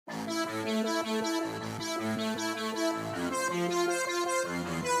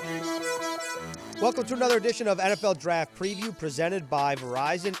Welcome to another edition of NFL Draft Preview presented by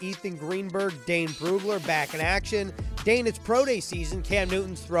Verizon. Ethan Greenberg, Dane Brugler back in action. Dane, it's Pro Day season. Cam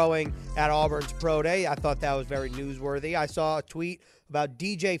Newton's throwing at Auburn's Pro Day. I thought that was very newsworthy. I saw a tweet about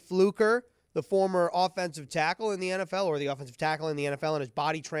DJ Fluker, the former offensive tackle in the NFL, or the offensive tackle in the NFL, and his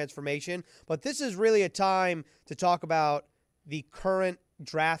body transformation. But this is really a time to talk about the current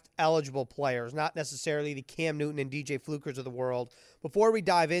draft-eligible players, not necessarily the Cam Newton and DJ Flukers of the world. Before we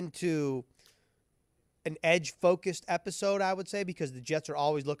dive into an edge-focused episode, I would say, because the Jets are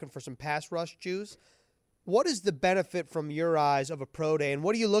always looking for some pass rush juice. What is the benefit from your eyes of a pro day, and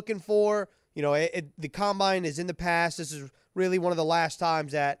what are you looking for? You know, the combine is in the past. This is really one of the last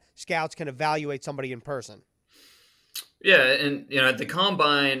times that scouts can evaluate somebody in person. Yeah, and at the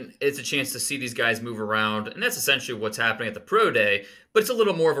combine, it's a chance to see these guys move around, and that's essentially what's happening at the pro day, but it's a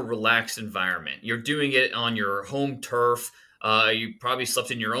little more of a relaxed environment. You're doing it on your home turf. You probably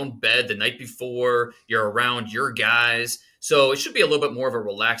slept in your own bed the night before. You're around your guys. So it should be a little bit more of a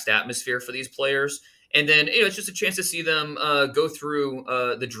relaxed atmosphere for these players. And then, it's just a chance to see them go through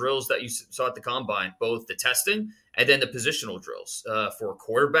the drills that you saw at the combine, both the testing and then the positional drills. For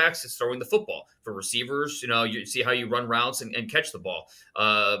quarterbacks, it's throwing the football. For receivers, you see how you run routes and catch the ball.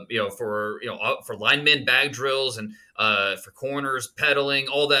 For linemen, bag drills, and for corners, pedaling,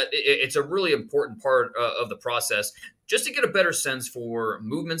 all that. It's a really important part of the process just to get a better sense for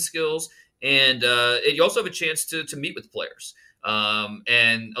movement skills. And you also have a chance to meet with players.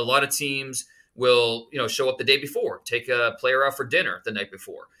 And a lot of teams will, show up the day before, take a player out for dinner the night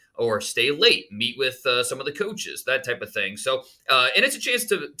before, or stay late, meet with some of the coaches, that type of thing. So, and it's a chance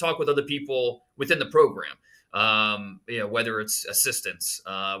to talk with other people within the program, whether it's assistants,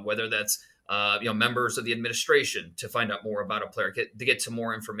 whether that's, members of the administration to find out more about a player, to get some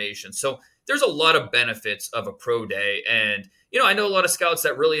more information. So there's a lot of benefits of a pro day. And, I know a lot of scouts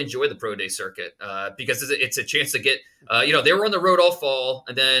that really enjoy the pro day circuit because it's a chance to get, they were on the road all fall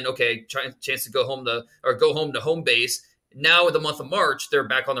and then, chance to go home to home base. Now in the month of March, they're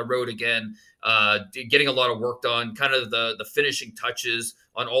back on the road again, getting a lot of work done, kind of the finishing touches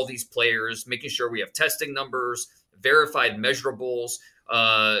on all these players, making sure we have testing numbers, verified measurables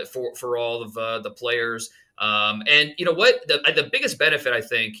for all of the players. And you know what? The biggest benefit, I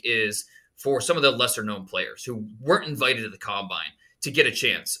think, is for some of the lesser known players who weren't invited to the combine to get a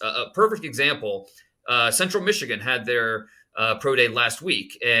chance. A perfect example, Central Michigan had their pro day last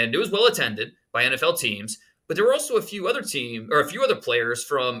week, and it was well attended by NFL teams. But there were also a few other players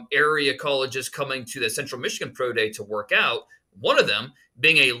from area colleges coming to the Central Michigan Pro Day to work out. One of them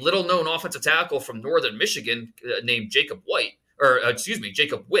being a little-known offensive tackle from Northern Michigan named Jacob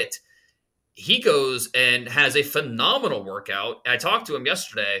Witt. He goes and has a phenomenal workout. I talked to him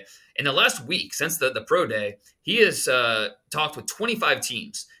yesterday. In the last week, since the Pro Day, he has talked with 25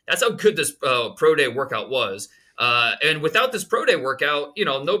 teams. That's how good this Pro Day workout was. And without this pro day workout,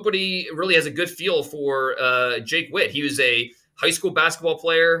 nobody really has a good feel for Jake Witt. He was a high school basketball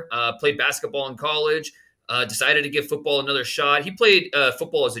player, played basketball in college, decided to give football another shot. He played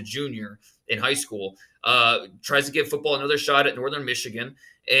football as a junior in high school, tries to give football another shot at Northern Michigan.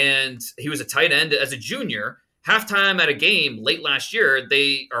 And he was a tight end as a junior. Halftime at a game late last year,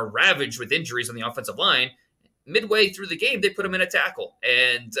 they are ravaged with injuries on the offensive line. Midway through the game, they put him in a tackle.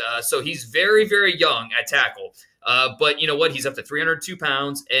 And so he's very, very young at tackle. But you know what? He's up to 302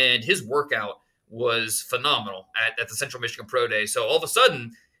 pounds, and his workout was phenomenal at the Central Michigan Pro Day. So all of a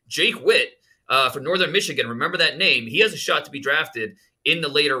sudden, Jake Witt from Northern Michigan, remember that name, he has a shot to be drafted in the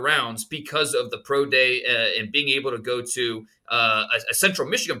later rounds because of the Pro Day and being able to go to a Central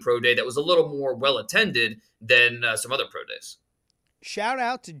Michigan Pro Day that was a little more well-attended than some other Pro Days. Shout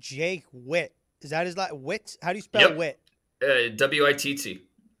out to Jake Witt. Is that his Witt? How do you spell Witt? W-I-T-T.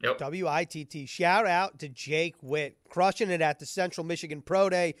 Yep. W-I-T-T. Shout out to Jake Witt, crushing it at the Central Michigan Pro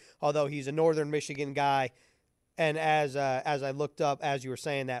Day, although he's a Northern Michigan guy. And as I looked up, as you were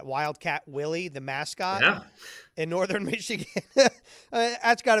saying that, Wildcat Willie, the mascot in Northern Michigan,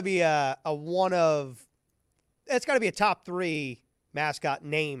 that's got to be that's got to be a top 3 mascot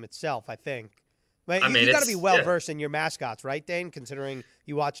name itself, I think. But you got to be well-versed in your mascots, right, Dane, considering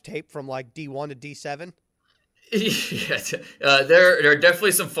you watch tape from like D1 to D7? Yeah, there are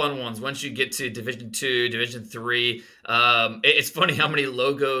definitely some fun ones once you get to Division 2, Division 3. It's funny how many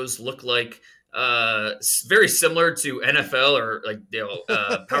logos look like very similar to NFL or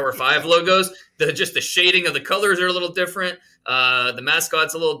Power 5 logos. Just the shading of the colors are a little different. The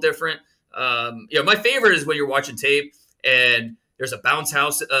mascot's a little different. My favorite is when you're watching tape and there's a bounce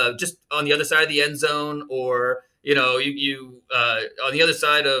house just on the other side of the end zone, or you on the other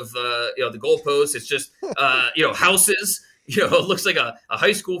side of the goalpost. It's just houses it looks like a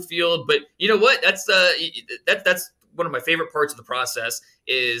high school field. But you know what? That's one of my favorite parts of the process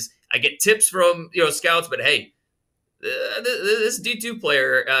is I get tips from scouts. But hey, this D2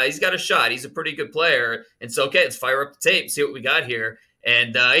 player, he's got a shot. He's a pretty good player. And so, okay, let's fire up the tape, see what we got here.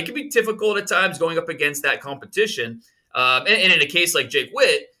 And it can be difficult at times going up against that competition. And in a case like Jake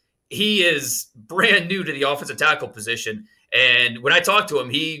Witt, he is brand new to the offensive tackle position. And when I talked to him,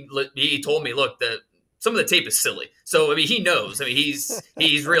 he told me, look, some of the tape is silly. So, I mean, he knows. I mean,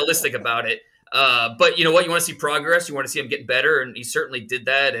 he's realistic about it. But you know what? You want to see progress. You want to see him get better. And he certainly did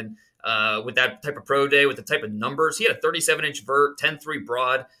that. And with that type of pro day, with the type of numbers, he had a 37-inch vert, 10.3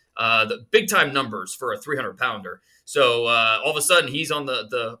 broad, the big-time numbers for a 300-pounder. So all of a sudden, he's on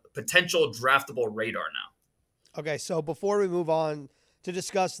the potential draftable radar now. Okay, so before we move on to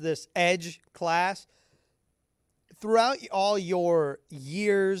discuss this edge class, throughout all your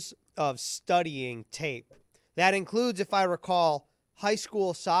years of studying tape, that includes, if I recall, high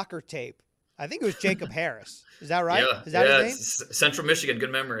school soccer tape. I think it was Jacob Harris. Is that right? Yeah, is that his name? Central Michigan.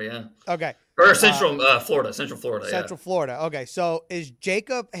 Good memory, yeah. Okay. Or Central Florida. Central Florida, Central Florida. Okay, so is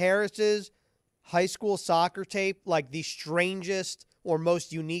Jacob Harris's high school soccer tape like the strangest or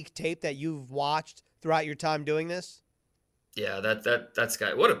most unique tape that you've watched throughout your time doing this? Yeah, that's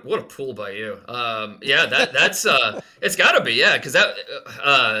guy. What a pull by you. Yeah, that's it's got to be, yeah, because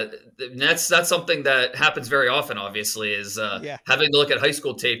that's something that happens very often. Obviously, is having to look at high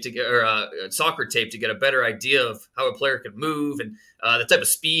school tape to get or soccer tape to get a better idea of how a player can move and the type of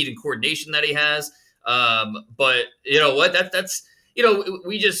speed and coordination that he has. But you know what? That's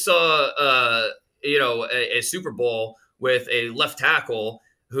we just saw a Super Bowl with a left tackle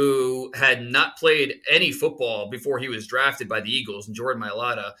who had not played any football before he was drafted by the Eagles, and Jordan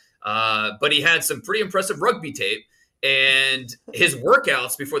Mailata. But he had some pretty impressive rugby tape, and his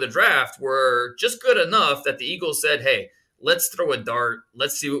workouts before the draft were just good enough that the Eagles said, hey, let's throw a dart.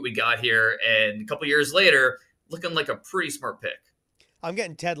 Let's see what we got here. And a couple years later, looking like a pretty smart pick. I'm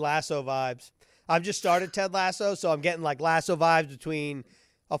getting Ted Lasso vibes. I've just started Ted Lasso, so I'm getting like Lasso vibes between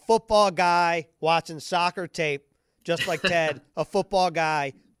a football guy watching soccer tape, just like Ted, a football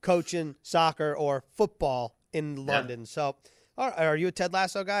guy coaching soccer or football in London. So are you a Ted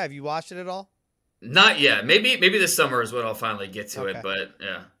Lasso guy? Have you watched it at all? Not yet. Maybe this summer is when I'll finally get to it, but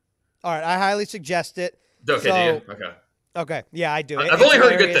yeah. All right. I highly suggest it. Okay, do you? Okay. Okay. Yeah, I do. I've only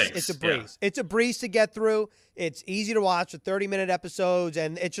heard good things. It's a breeze. Yeah. It's a breeze to get through. It's easy to watch, the 30-minute episodes,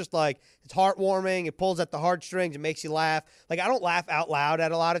 and it's just like, it's heartwarming. It pulls at the heartstrings. It makes you laugh. Like, I don't laugh out loud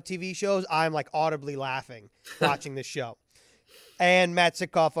at a lot of TV shows. I'm like audibly laughing watching this show. And Matt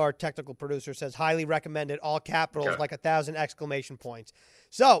Sitkoff, our technical producer, says, highly recommended, all capitals, like 1,000 exclamation points.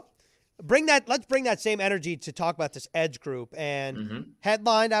 So let's bring that same energy to talk about this edge group. And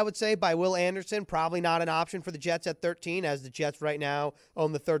headlined, I would say, by Will Anderson, probably not an option for the Jets at 13, as the Jets right now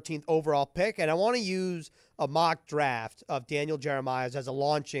own the 13th overall pick. And I want to use a mock draft of Daniel Jeremiah's as a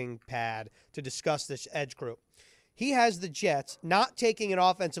launching pad to discuss this edge group. He has the Jets not taking an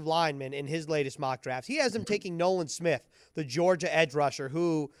offensive lineman in his latest mock draft. He has them taking Nolan Smith, the Georgia edge rusher,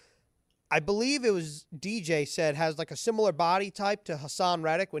 who I believe it was DJ said has like a similar body type to Hassan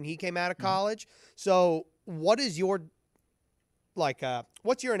Reddick when he came out of college. So what is your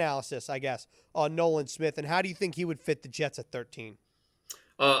what's your analysis, I guess, on Nolan Smith, and how do you think he would fit the Jets at 13?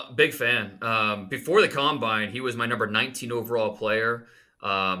 Big fan. Before the combine, he was my number 19 overall player.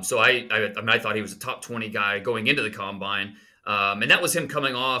 So I thought he was a top 20 guy going into the combine. And that was him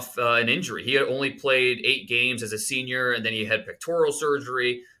coming off an injury. He had only played 8 games as a senior, and then he had pectoral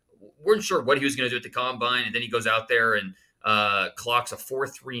surgery. Weren't sure what he was going to do at the combine, and then he goes out there and clocks a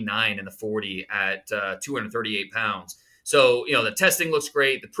 4.39 in the 40 at 238 pounds. So, the testing looks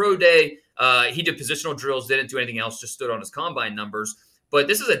great. The pro day, he did positional drills, didn't do anything else, just stood on his combine numbers. But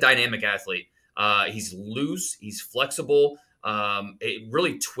this is a dynamic athlete. He's loose. He's flexible.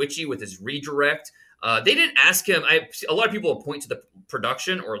 Really twitchy with his redirect. They didn't ask him. A lot of people will point to the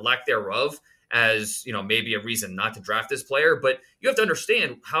production or lack thereof as maybe a reason not to draft this player, but you have to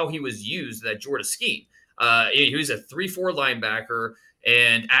understand how he was used in that Georgia scheme. He was a 3-4 linebacker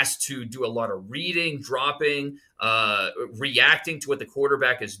and asked to do a lot of reading, dropping, reacting to what the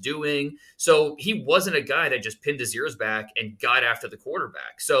quarterback is doing. So he wasn't a guy that just pinned his ears back and got after the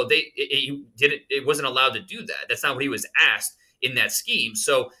quarterback. So it wasn't allowed to do that. That's not what he was asked in that scheme.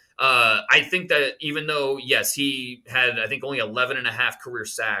 So I think that even though, yes, he had, I think, only 11 and a half career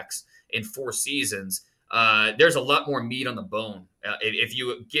sacks in 4 seasons, there's a lot more meat on the bone. If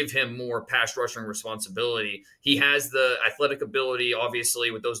you give him more pass rushing responsibility, he has the athletic ability, obviously,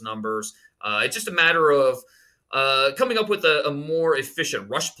 with those numbers. It's just a matter of coming up with a more efficient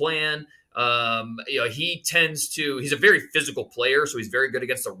rush plan, he's a very physical player, so he's very good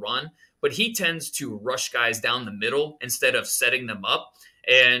against the run, but he tends to rush guys down the middle instead of setting them up.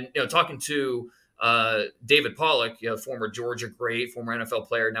 And, talking to David Pollock, former Georgia great, former NFL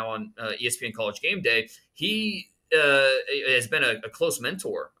player, now on ESPN College Game Day, he has been a close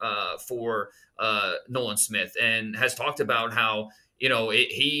mentor for Nolan Smith, and has talked about how,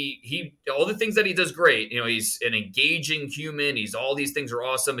 he all the things that he does great. He's an engaging human. All these things are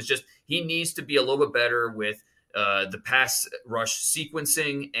awesome. It's just he needs to be a little bit better with the pass rush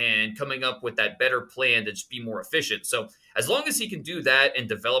sequencing and coming up with that better plan to just be more efficient. So as long as he can do that and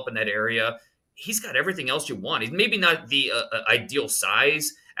develop in that area, he's got everything else you want. He's maybe not the ideal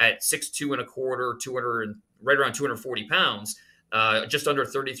size at 6'2" and a quarter, 200, right around 240 pounds, just under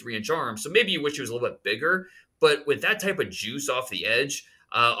 33-inch arms. So maybe you wish he was a little bit bigger. But with that type of juice off the edge,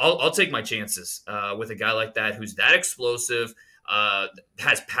 I'll take my chances with a guy like that who's that explosive,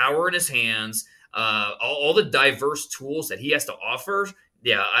 has power in his hands, all the diverse tools that he has to offer.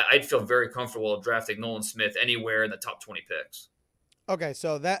 Yeah, I'd feel very comfortable drafting Nolan Smith anywhere in the top 20 picks. Okay,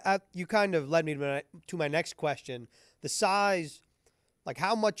 so that you kind of led me to my next question. The size, like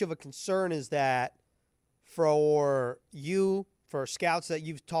how much of a concern is that for you, for scouts that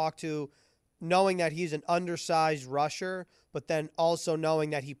you've talked to, knowing that he's an undersized rusher, but then also knowing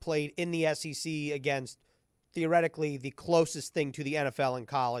that he played in the SEC against theoretically the closest thing to the NFL in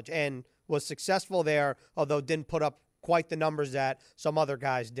college and was successful there, although didn't put up quite the numbers that some other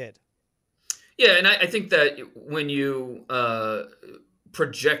guys did? Yeah, and I think that when you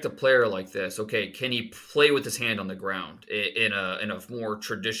project a player like this, okay, can he play with his hand on the ground in a more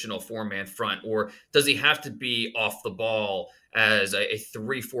traditional four-man front, or does he have to be off the ball as a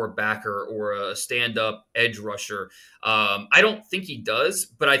 3-4 backer or a stand-up edge rusher? I don't think he does,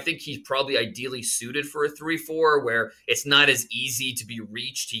 but I think he's probably ideally suited for a 3-4 where it's not as easy to be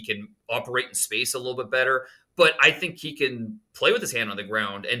reached. He can operate in space a little bit better, but I think he can play with his hand on the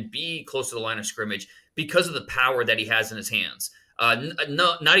ground and be close to the line of scrimmage because of the power that he has in his hands.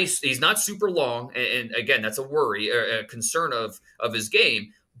 He's not super long, and again, that's a worry, a concern of his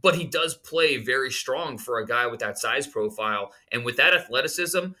game. But he does play very strong for a guy with that size profile and with that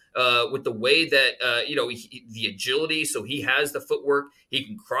athleticism, with the way that the agility. So he has the footwork. He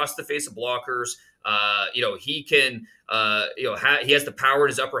can cross the face of blockers. He can. He has the power in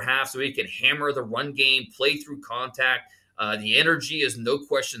his upper half, so he can hammer the run game, play through contact. The energy is no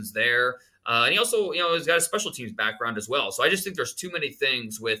questions there. And he also, has got a special teams background as well. So I just think there's too many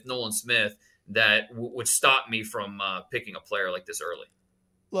things with Nolan Smith that would stop me from picking a player like this early.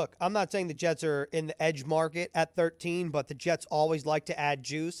 Look, I'm not saying the Jets are in the edge market at 13, but the Jets always like to add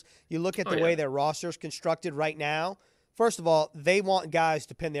juice. You look at the way their roster's constructed right now. First of all, they want guys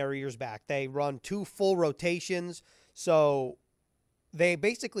to pin their ears back. They run 2 full rotations, so they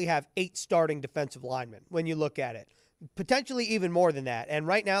basically have 8 starting defensive linemen when you look at it. Potentially even more than that. And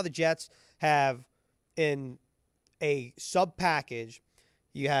right now the Jets have, in a sub-package,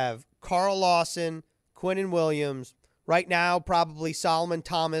 you have Carl Lawson, Quinnen Williams, right now probably Solomon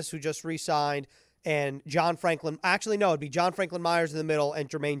Thomas, who just re-signed, and John Franklin. Actually, no, it'd be John Franklin Myers in the middle and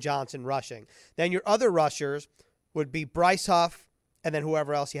Jermaine Johnson rushing. Then your other rushers would be Bryce Huff and then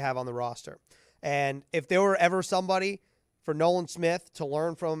whoever else you have on the roster. And if there were ever somebody for Nolan Smith to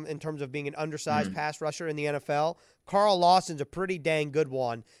learn from in terms of being an undersized pass rusher in the NFL, Carl Lawson's a pretty dang good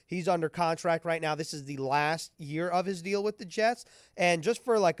one. He's under contract right now. This is the last year of his deal with the Jets. And just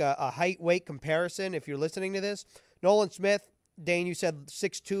for like a height-weight comparison, if you're listening to this, Nolan Smith, Dane, you said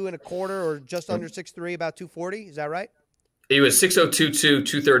 6'2" and a quarter or just under 6'3", about 240. Is that right? He was 6'0",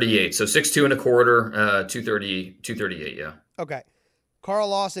 238. So 6'2" and a quarter, 238, yeah. Okay. Carl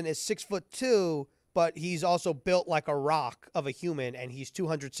Lawson is 6'2", but he's also built like a rock of a human, and he's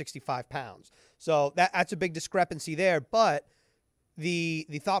 265 pounds. So that's a big discrepancy there. But the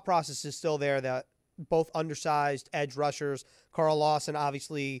thought process is still there that both undersized edge rushers, Carl Lawson,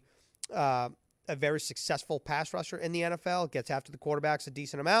 obviously a very successful pass rusher in the NFL, gets after the quarterbacks a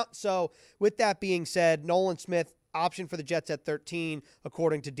decent amount. So with that being said, Nolan Smith, option for the Jets at 13,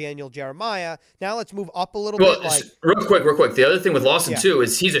 according to Daniel Jeremiah. Now let's move up a little bit. Real quick. The other thing with Lawson, too,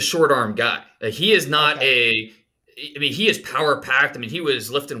 is he's a short arm guy. He is not he is power packed. I mean, he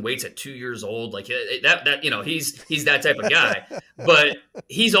was lifting weights at 2 years old. Like he's that type of guy. But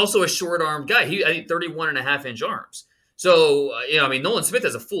he's also a short arm guy. I think 31.5-inch arms. So, Nolan Smith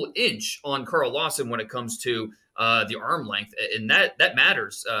has a full inch on Carl Lawson when it comes to the arm length, and that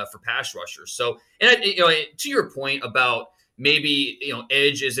matters for pass rushers. So, and to your point about maybe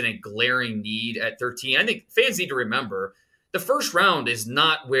edge isn't a glaring need at 13, I think fans need to remember the first round is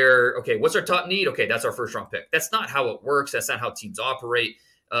not where, okay, what's our top need? Okay, that's our first round pick. That's not how it works. That's not how teams operate.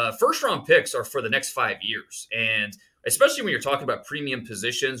 first-round picks are for the next 5 years. And especially when you're talking about premium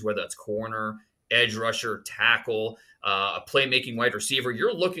positions, whether that's corner, edge rusher, tackle, a playmaking wide receiver,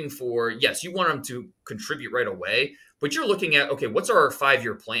 you're looking for, yes, you want them to contribute right away, but you're looking at, okay, what's our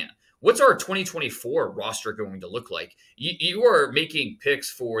 5-year plan? What's our 2024 roster going to look like? You are making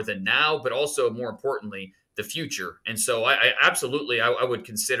picks for the now, but also more importantly, the future. And so I absolutely, I would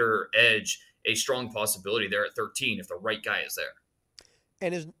consider edge a strong possibility there at 13 if the right guy is there.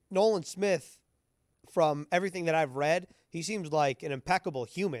 And is Nolan Smith, from everything that I've read, he seems like an impeccable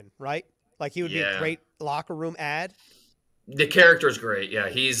human, right? Like he would be a great locker room ad. The character is great. Yeah,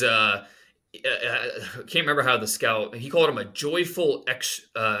 he's I can't remember how the scout, he called him a joyful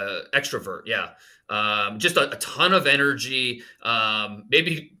extrovert. Yeah, just a ton of energy,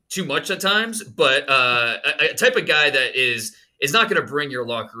 maybe too much at times, but a type of guy that is not going to bring your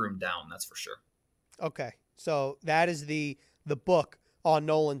locker room down. That's for sure. Okay, so that is the book on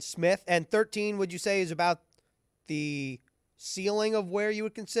Nolan Smith. And 13, would you say, is about the ceiling of where you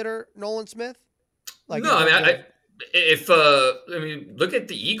would consider Nolan Smith? Like, no, I mean, look at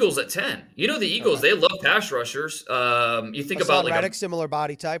the Eagles at 10. You know, the Eagles, they love pass rushers. You think about like Reddick, similar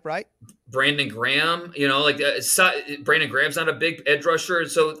body type, right? Brandon Graham, you know, like Brandon Graham's not a big edge rusher.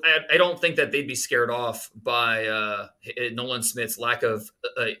 So I don't think that they'd be scared off by Nolan Smith's lack of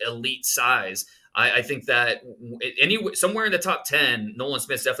elite size. I think that somewhere in the top 10, Nolan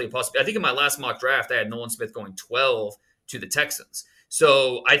Smith's definitely a possibility. I think in my last mock draft, I had Nolan Smith going 12 to the Texans.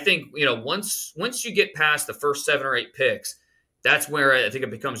 So I think, you know, once you get past the first 7 or 8 picks, that's where I think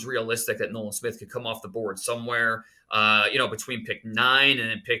it becomes realistic that Nolan Smith could come off the board somewhere, you know, between pick 9 and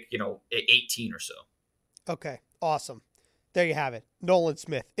then pick, 18 or so. Okay, awesome. There you have it. Nolan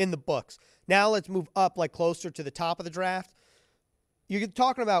Smith in the books. Now let's move up like closer to the top of the draft. You're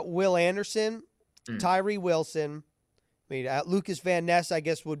talking about Will Anderson, Tyree Wilson. I mean, Lucas Van Ness, I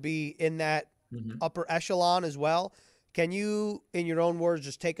guess, would be in that upper echelon as well. Can you, in your own words,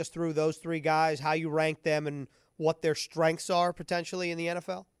 just take us through those 3 guys, how you rank them, and what their strengths are potentially in the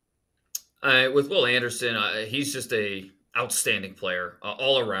NFL? With Will Anderson, he's just a outstanding player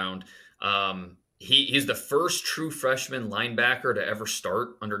all around. He's the first true freshman linebacker to ever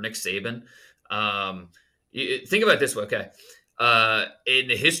start under Nick Saban. Think about it this way, okay? In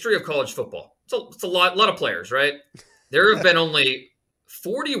the history of college football, it's a lot of players, right? There have been only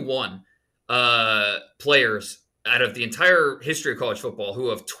 41 players out of the entire history of college football who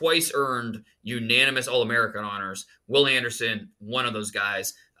have twice earned unanimous All-American honors. Will Anderson, one of those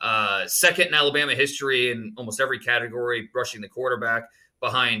guys. Second in Alabama history in almost every category, rushing the quarterback,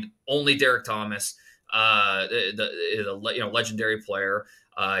 behind only Derek Thomas, the legendary player.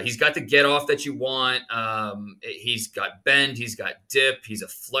 He's got the get off that you want. He's got bend. He's got dip. He's a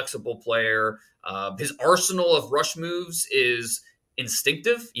flexible player. His arsenal of rush moves is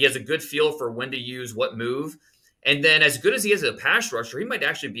instinctive. He has a good feel for when to use what move. And then as good as he is as a pass rusher, he might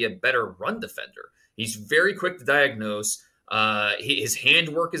actually be a better run defender. He's very quick to diagnose. His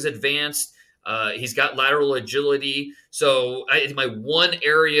handwork is advanced. He's got lateral agility. So my main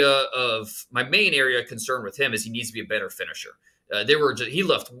area of concern with him is he needs to be a better finisher. He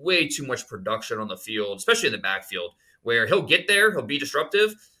left way too much production on the field, especially in the backfield, where he'll get there, he'll be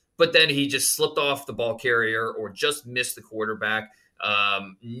disruptive, but then he just slipped off the ball carrier or just missed the quarterback.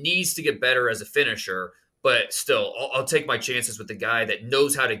 Needs to get better as a finisher. But still, I'll take my chances with the guy that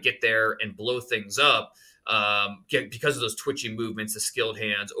knows how to get there and blow things up because of those twitchy movements, the skilled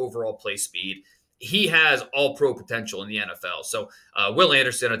hands, overall play speed. He has all pro potential in the NFL. So Will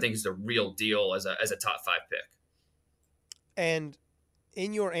Anderson, I think, is the real deal as a top 5 pick. And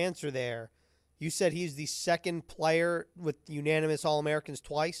in your answer there, you said he's the second player with unanimous All-Americans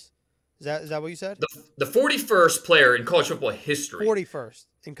twice. Is that what you said? The 41st player in college football history. 41st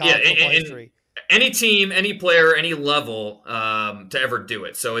in college football history. Any team, any player, any level to ever do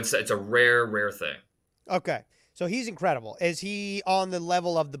it. So it's a rare thing. Okay. So he's incredible. Is he on the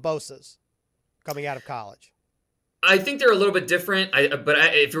level of the Bosas coming out of college? I think they're a little bit different. But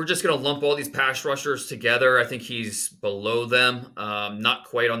if you're just going to lump all these pass rushers together, I think he's below them. Not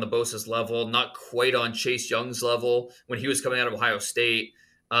quite on the Bosa's level. Not quite on Chase Young's level when he was coming out of Ohio State.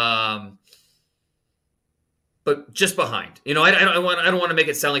 But just behind. I don't want to make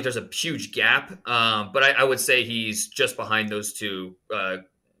it sound like there's a huge gap. But I would say he's just behind those two.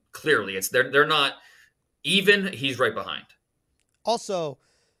 Clearly, they're not even. He's right behind. Also,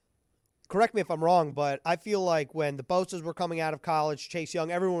 correct me if I'm wrong, but I feel like when the Bosas were coming out of college, Chase Young,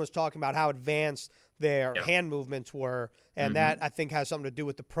 everyone was talking about how advanced their hand movements were, and that I think has something to do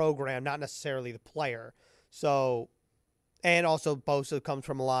with the program, not necessarily the player. So, and also Bosa comes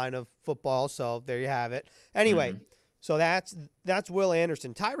from a line of football, so there you have it. Anyway, So that's Will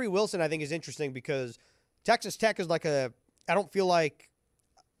Anderson. Tyree Wilson, I think, is interesting because Texas Tech is like I don't feel like,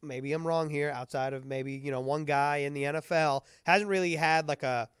 maybe I'm wrong here, outside of maybe, one guy in the NFL, hasn't really had like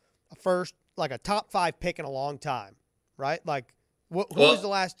a first, like a top 5 pick in a long time, right? Like, who was the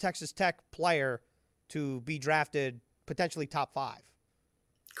last Texas Tech player to be drafted potentially top 5?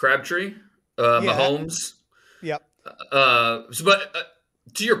 Crabtree, Yeah. Mahomes. Yep. But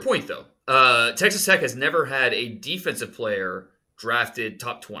to your point, though, Texas Tech has never had a defensive player drafted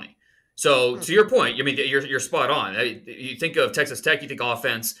top 20. So to your point, I mean, you're spot on. You think of Texas Tech, you think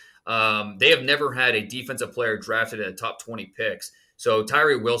offense. They have never had a defensive player drafted at a top 20 picks. So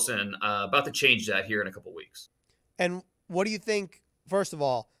Tyree Wilson about to change that here in a couple weeks. And what do you think? First of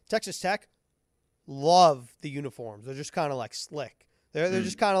all, Texas Tech love the uniforms. They're just kind of like slick. They're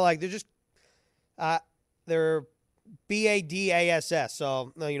just kind of like they're BADASS.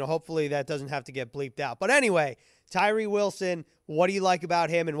 So hopefully that doesn't have to get bleeped out. But anyway, Tyree Wilson, what do you like about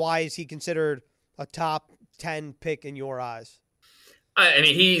him, and why is he considered a top 10 pick in your eyes? I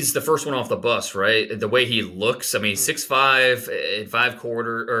mean, he's the first one off the bus, right? The way he looks. I mean, 6'5" and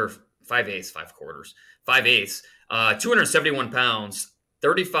 5'8", 271 pounds,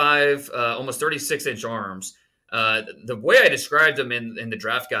 35, almost 36-inch arms. The way I described him in the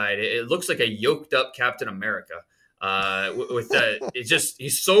draft guide, it looks like a yoked up Captain America. With that,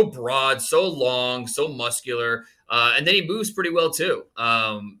 he's so broad, so long, so muscular, and then he moves pretty well too.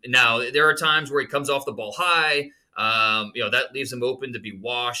 Now there are times where he comes off the ball high. That leaves him open to be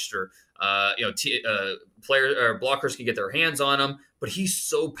washed, or players or blockers can get their hands on him. But he's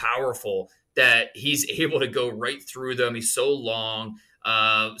so powerful that he's able to go right through them. He's so long.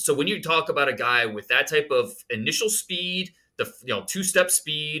 So when you talk about a guy with that type of initial speed, the two-step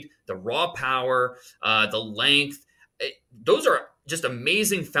speed, the raw power, the length, those are just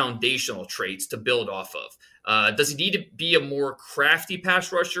amazing foundational traits to build off of. Does he need to be a more crafty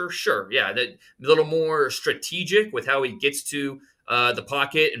pass rusher? Sure, yeah, that a little more strategic with how he gets to the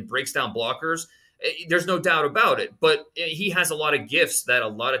pocket and breaks down blockers. There's no doubt about it. But he has a lot of gifts that a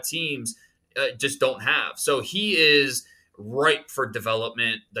lot of teams just don't have. So he is ripe for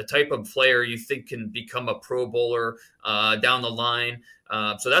development, the type of player you think can become a Pro Bowler down the line.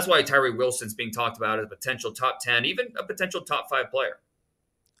 So that's why Tyree Wilson's being talked about as a potential top 10, even a potential top 5 player.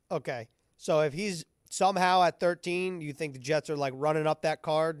 Okay. So if he's somehow at 13, you think the Jets are like running up that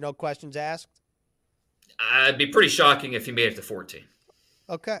card, no questions asked? It'd be pretty shocking if he made it to 14.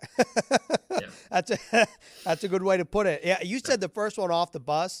 Okay. Yeah. That's a good way to put it. Yeah, you said the first one off the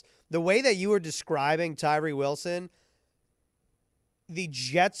bus. The way that you were describing Tyree Wilson, the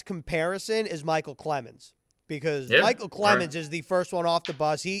Jets comparison is Michael Clemens, because Michael Clemens is the first one off the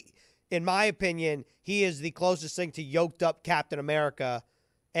bus. He, in my opinion, he is the closest thing to yoked up Captain America.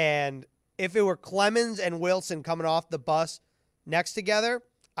 And if it were Clemens and Wilson coming off the bus next together,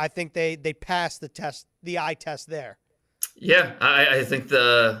 I think they pass the test, the eye test there. Yeah, I think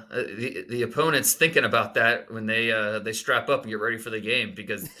the opponent's thinking about that when they strap up and get ready for the game,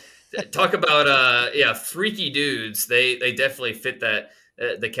 because talk about freaky dudes. They definitely fit that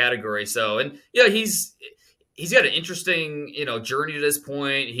the category. So, and he's got an interesting journey to this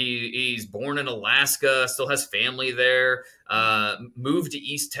point. He's born in Alaska, still has family there. Moved to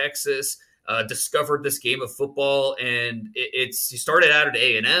East Texas, discovered this game of football, and he started out at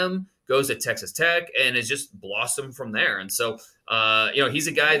A&M. Goes to Texas Tech and has just blossomed from there. And so, he's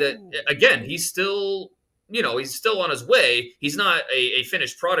a guy that, again, he's still on his way. He's not a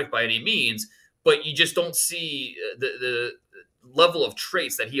finished product by any means, but you just don't see the level of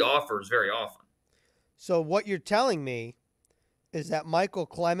traits that he offers very often. So what you're telling me is that Michael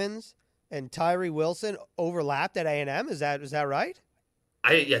Clemens and Tyree Wilson overlapped at A&M. Is that right?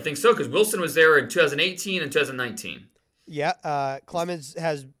 I think so, because Wilson was there in 2018 and 2019. Yeah, Clemens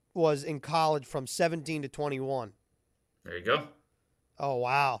was in college from 17 to 21. There you go. Oh,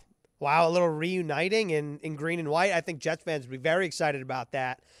 wow. Wow, a little reuniting in green and white. I think Jets fans would be very excited about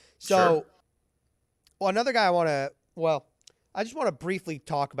that. So, Well, another guy I just want to briefly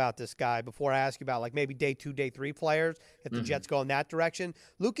talk about this guy before I ask you about maybe day 2, day 3 players, if the Jets go in that direction.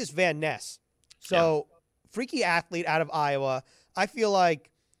 Lucas Van Ness. So, freaky athlete out of Iowa. I feel like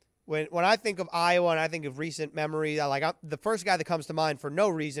when I think of Iowa and I think of recent memory, the first guy that comes to mind for no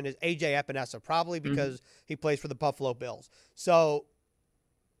reason is A.J. Epinesa, probably because he plays for the Buffalo Bills. So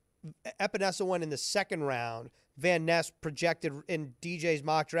Epinesa went in the second round. Van Ness projected in DJ's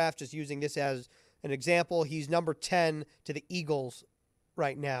mock draft, just using this as an example, he's number 10 to the Eagles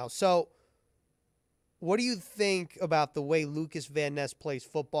right now. So what do you think about the way Lucas Van Ness plays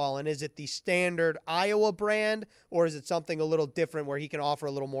football? And is it the standard Iowa brand, or is it something a little different where he can offer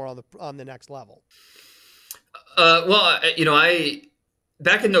a little more on the next level? I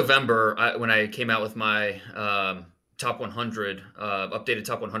back in November when I came out with my top 100 updated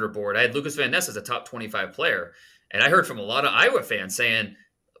top 100 board, I had Lucas Van Ness as a top 25 player, and I heard from a lot of Iowa fans saying,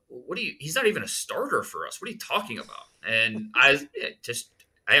 "What do you? He's not even a starter for us. What are you talking about?" And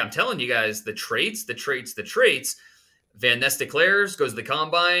I'm telling you guys, the traits, the traits, the traits. Van Ness declares, goes to the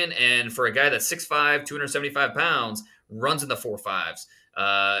combine, and for a guy that's 6'5", 275 pounds, runs in the 4.5s.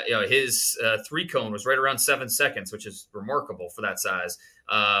 His three cone was right around 7 seconds, which is remarkable for that size.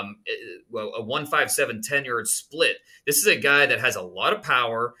 A 1.57 10-yard split. This is a guy that has a lot of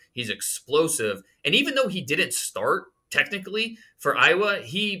power. He's explosive, and even though he didn't start technically for Iowa,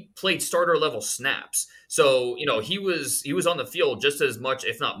 he played starter level snaps. So, he was on the field just as much,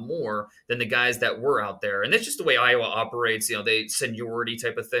 if not more, than the guys that were out there. And that's just the way Iowa operates. They seniority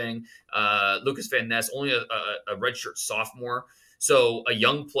type of thing. Lucas Van Ness, only a redshirt sophomore. So a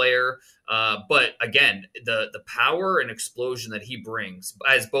young player, but again, the power and explosion that he brings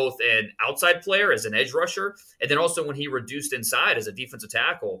as both an outside player, as an edge rusher, and then also when he reduced inside as a defensive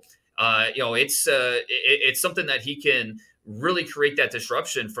tackle, it's something that he can really create that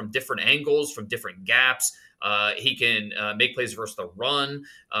disruption from different angles, from different gaps. He can make plays versus the run.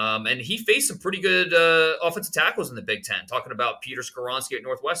 And he faced some pretty good offensive tackles in the Big Ten, talking about Peter Skoronski at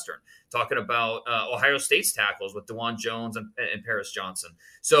Northwestern, talking about Ohio State's tackles with DeJuan Jones and Paris Johnson.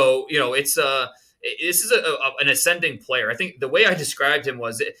 So, this is an ascending player. I think the way I described him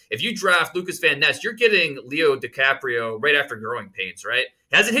was, if you draft Lucas Van Ness, you're getting Leo DiCaprio right after Growing Pains, right?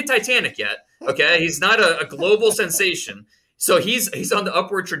 He hasn't hit Titanic yet, okay? He's not a global sensation. So he's on the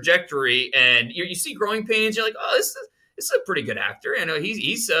upward trajectory, and you see Growing Pains, you're like, oh, this is a pretty good actor.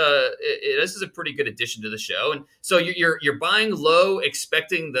 This is a pretty good addition to the show. And so you're buying low,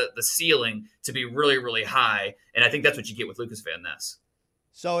 expecting the ceiling to be really, really high, and I think that's what you get with Lucas Van Ness.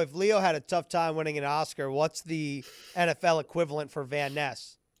 So if Leo had a tough time winning an Oscar, what's the NFL equivalent for Van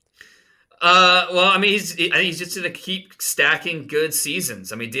Ness? I think he's just going to keep stacking good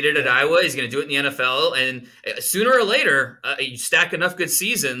seasons. He did it at Iowa. He's going to do it in the NFL. And sooner or later, you stack enough good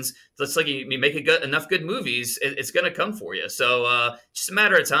seasons, just like you make enough good movies, it's going to come for you. So just a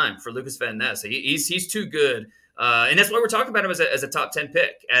matter of time for Lucas Van Ness. He's too good. And that's why we're talking about him as a top 10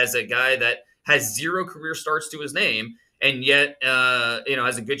 pick, as a guy that has 0 career starts to his name, and yet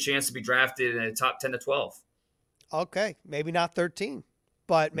has a good chance to be drafted in a top 10 to 12. Okay, maybe not 13.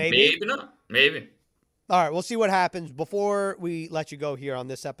 But maybe not. Maybe. All right, we'll see what happens. Before we let you go here on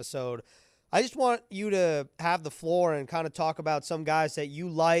this episode, I just want you to have the floor and kind of talk about some guys that you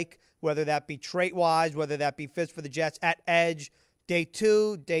like, whether that be trait-wise, whether that be fits for the Jets at edge, day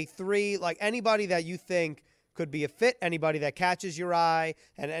 2, day 3, like anybody that you think could be a fit, anybody that catches your eye,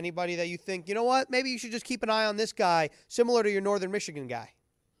 and anybody that you think, you know what, maybe you should just keep an eye on this guy, similar to your Northern Michigan guy.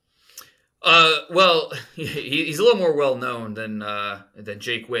 He's a little more well known than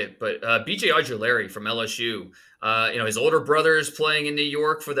Jake Witt, but B.J. Ojulari from LSU. His older brother is playing in New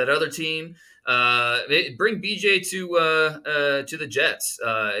York for that other team. Bring B.J. to the Jets.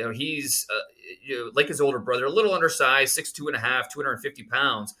 He's like his older brother, a little undersized, 6'2.5", 250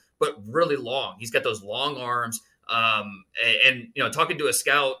 pounds, but really long. He's got those long arms. Talking to a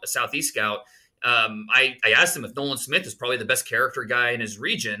Southeast scout, I asked him if Nolan Smith is probably the best character guy in his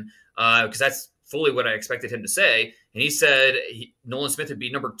region, because that's fully what I expected him to say. And he said Nolan Smith would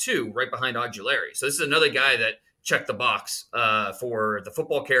be number 2, right behind Ojulari. So this is another guy that checked the box for the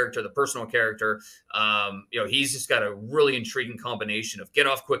football character, the personal character. He's just got a really intriguing combination of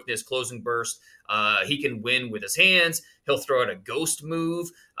get-off quickness, closing burst. He can win with his hands. He'll throw out a ghost move.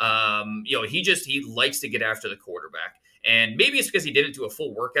 He likes to get after the quarterback. And maybe it's because he didn't do a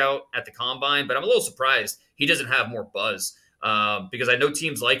full workout at the combine, but I'm a little surprised he doesn't have more buzz. Because I know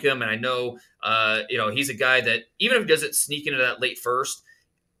teams like him, and I know, he's a guy that even if he doesn't sneak into that late first,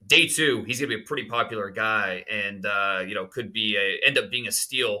 day 2, he's going to be a pretty popular guy, and could be end up being a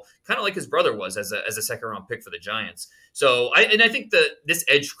steal, kind of like his brother was as a second round pick for the Giants. So I think that this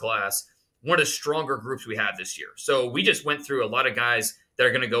edge class, one of the stronger groups we have this year. So we just went through a lot of guys that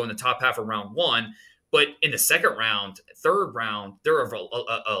are going to go in the top half of round 1. But in the second round, third round, there are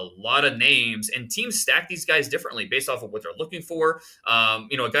a lot of names, and teams stack these guys differently based off of what they're looking for. A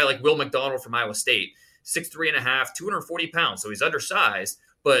guy like Will McDonald from Iowa State, 6'3.5", 240 pounds. So he's undersized,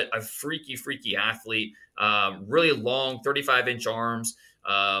 but a freaky athlete, really long, 35-inch arms.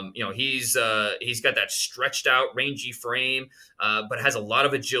 He's got that stretched out, rangy frame, but has a lot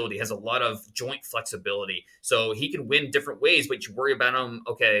of agility, has a lot of joint flexibility. So he can win different ways, but you worry about him,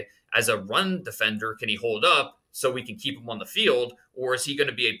 okay, as a run defender, can he hold up? so we can keep him on the field, or is he going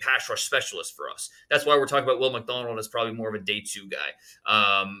to be a pass rush specialist for us? That's why we're talking about Will McDonald as probably more of a day 2 guy.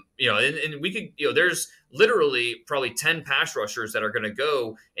 And we could, there's literally probably 10 pass rushers that are going to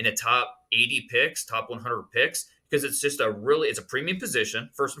go in the top 80 picks, top 100 picks, because it's just it's a premium position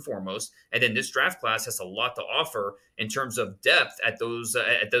first and foremost. And then this draft class has a lot to offer in terms of depth at those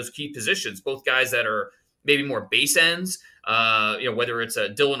key positions, both guys that are maybe more base ends, whether it's a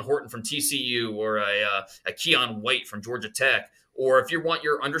Dylan Horton from TCU or a Keon White from Georgia Tech, or if you want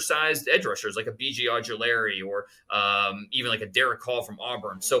your undersized edge rushers like a B.J. Ojulari or even like a Derek Hall from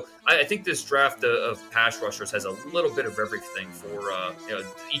Auburn. So I think this draft of pass rushers has a little bit of everything for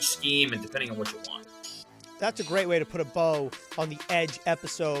each scheme and depending on what you want. That's a great way to put a bow on the Edge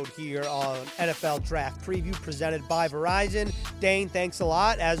episode here on NFL Draft Preview presented by Verizon. Dane, thanks a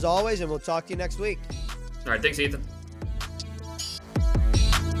lot, as always, and we'll talk to you next week. All right, thanks, Ethan.